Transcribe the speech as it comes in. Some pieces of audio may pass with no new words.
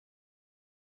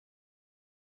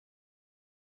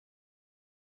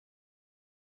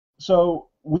So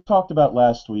we talked about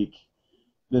last week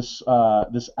this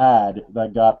ad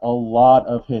that got a lot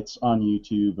of hits on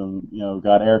YouTube and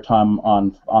got airtime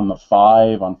on the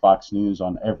Five, on Fox News,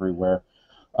 on everywhere,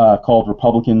 called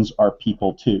 "Republicans Are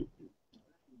People Too."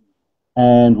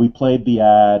 And we played the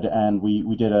ad, and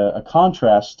we did a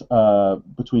contrast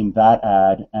between that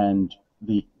ad and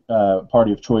the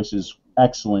Party of Choice's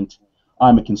excellent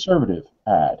 "I'm a Conservative"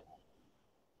 ad.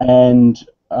 And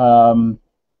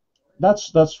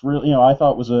that's really, I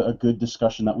thought was a good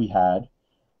discussion that we had,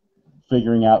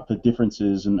 figuring out the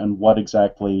differences and what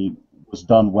exactly was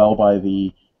done well by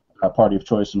the Party of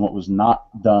Choice and what was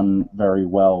not done very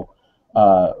well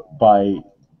by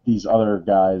these other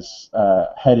guys,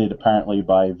 headed apparently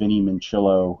by Vinnie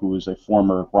Minchillo, who is a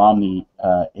former Romney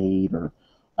aide or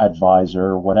advisor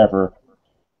or whatever.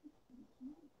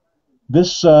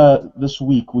 This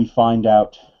week we find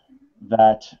out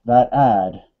that that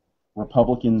ad,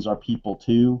 "Republicans Are People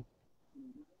Too,"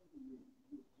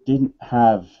 didn't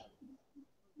have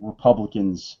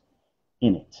Republicans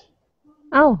in it.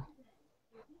 Oh,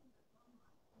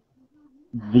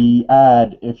 The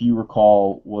ad, if you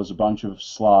recall, was a bunch of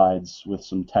slides with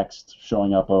some text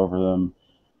showing up over them.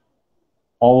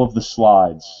 All of the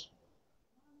slides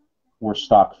were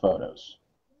stock photos.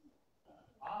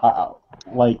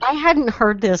 Like, I hadn't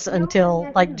heard this until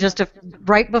like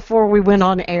right before we went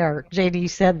on air. JD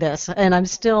said this, and I'm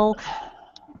still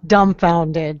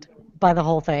dumbfounded by the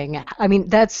whole thing. I mean,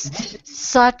 that's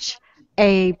such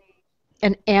an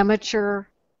amateur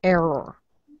error.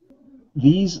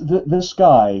 this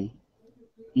guy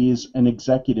is an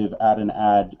executive at an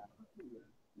ad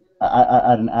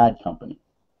company.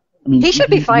 I mean, He should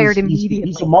be fired immediately.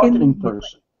 he's a marketing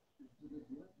person.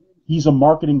 He's a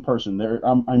marketing person.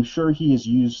 I'm sure he has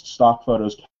used stock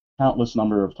photos countless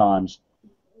number of times.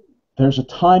 There's a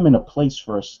time and a place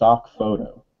for a stock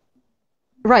photo.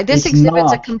 Right. This It's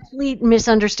exhibits a not. complete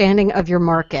misunderstanding of your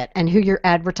market and who you're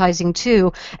advertising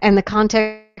to and the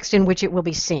context in which it will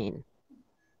be seen.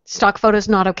 Stock photos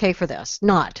not okay for this.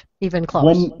 Not even close.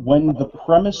 When the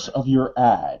premise of your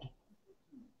ad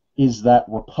is that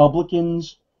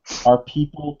Republicans are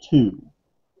people too,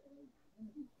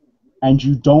 and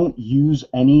you don't use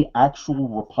any actual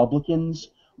Republicans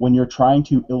when you're trying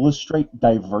to illustrate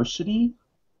diversity,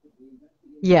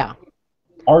 Yeah.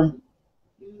 are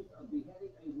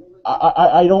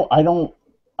I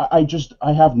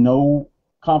have no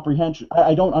comprehension.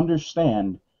 I don't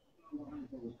understand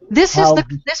how.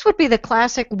 This would be the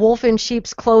classic wolf in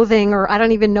sheep's clothing, or I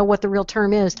don't even know what the real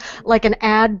term is, like an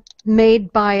ad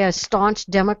made by a staunch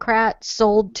Democrat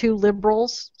sold to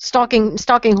liberals, stalking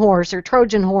horse or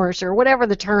Trojan horse or whatever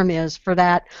the term is for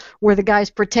that, where the guy's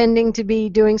pretending to be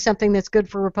doing something that's good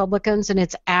for Republicans and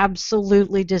it's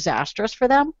absolutely disastrous for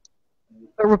them.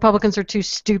 But Republicans are too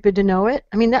stupid to know it.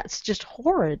 I mean, that's just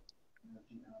horrid.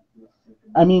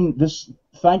 I mean,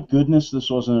 thank goodness this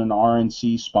wasn't an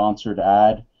RNC sponsored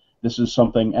ad. This is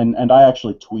something, and I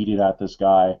actually tweeted at this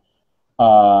guy,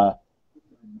 uh,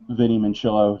 Vinny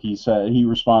Minchillo. He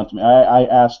responded to me. I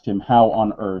asked him how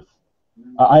on earth.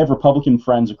 I have Republican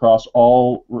friends across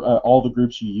all the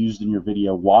groups you used in your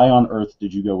video. Why on earth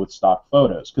did you go with stock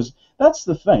photos? Because that's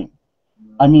the thing.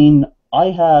 I mean, I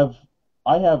have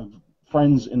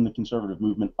friends in the conservative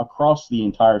movement across the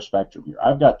entire spectrum here.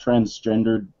 I've got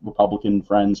transgendered Republican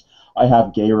friends. I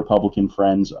have gay Republican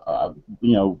friends.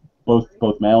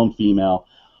 Both male and female.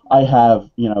 I have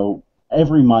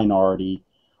every minority.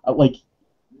 Like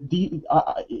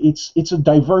it's a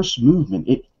diverse movement.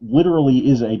 It literally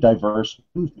is a diverse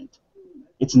movement.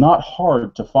 It's not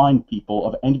hard to find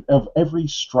people of every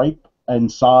stripe and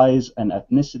size and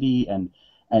ethnicity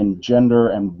and gender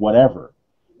and whatever.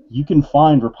 You can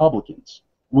find Republicans.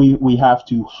 We have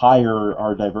to hire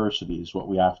our diversity is what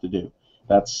we have to do.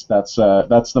 That's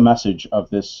the message of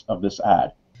this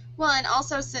ad. Well, and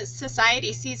also since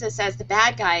society sees us as the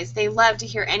bad guys, they love to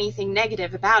hear anything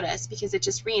negative about us because it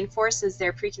just reinforces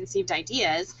their preconceived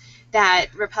ideas that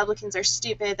Republicans are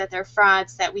stupid, that they're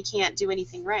frauds, that we can't do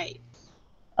anything right.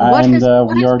 And What we has are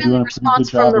been the doing a pretty good response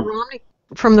from job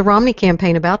the of. Romney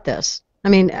campaign about this? I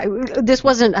mean, this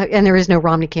wasn't, and there is no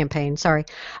Romney campaign, sorry.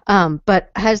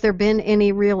 But has there been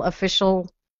any real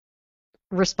official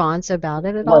response about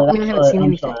it at all? Right, I mean, I haven't seen I'm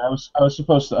anything. sorry. I was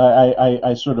supposed to.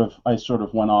 I sort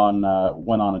of went on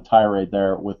a tirade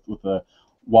there with the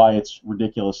why it's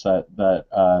ridiculous that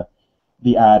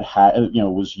the ad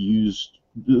was used,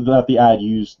 that the ad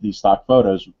used these stock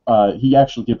photos. He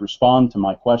actually did respond to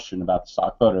my question about the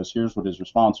stock photos. Here's what his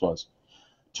response was: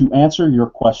 "To answer your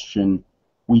question,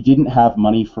 we didn't have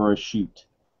money for a shoot.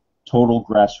 Total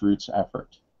grassroots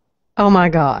effort." Oh my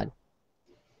God.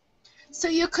 So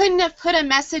you couldn't have put a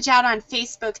message out on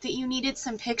Facebook that you needed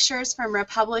some pictures from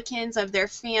Republicans of their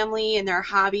family and their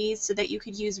hobbies so that you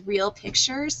could use real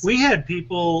pictures? We had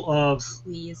people of,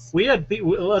 Please. we had,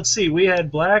 let's see, we had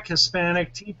black,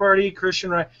 Hispanic, Tea Party,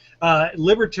 Christian,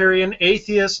 libertarian,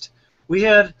 atheist. We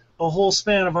had a whole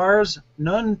span of ours.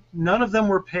 None of them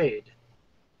were paid.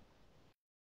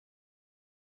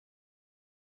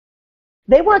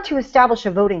 They want to establish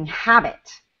a voting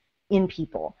habit in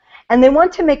people, and they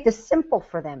want to make this simple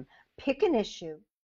for them. Pick an issue.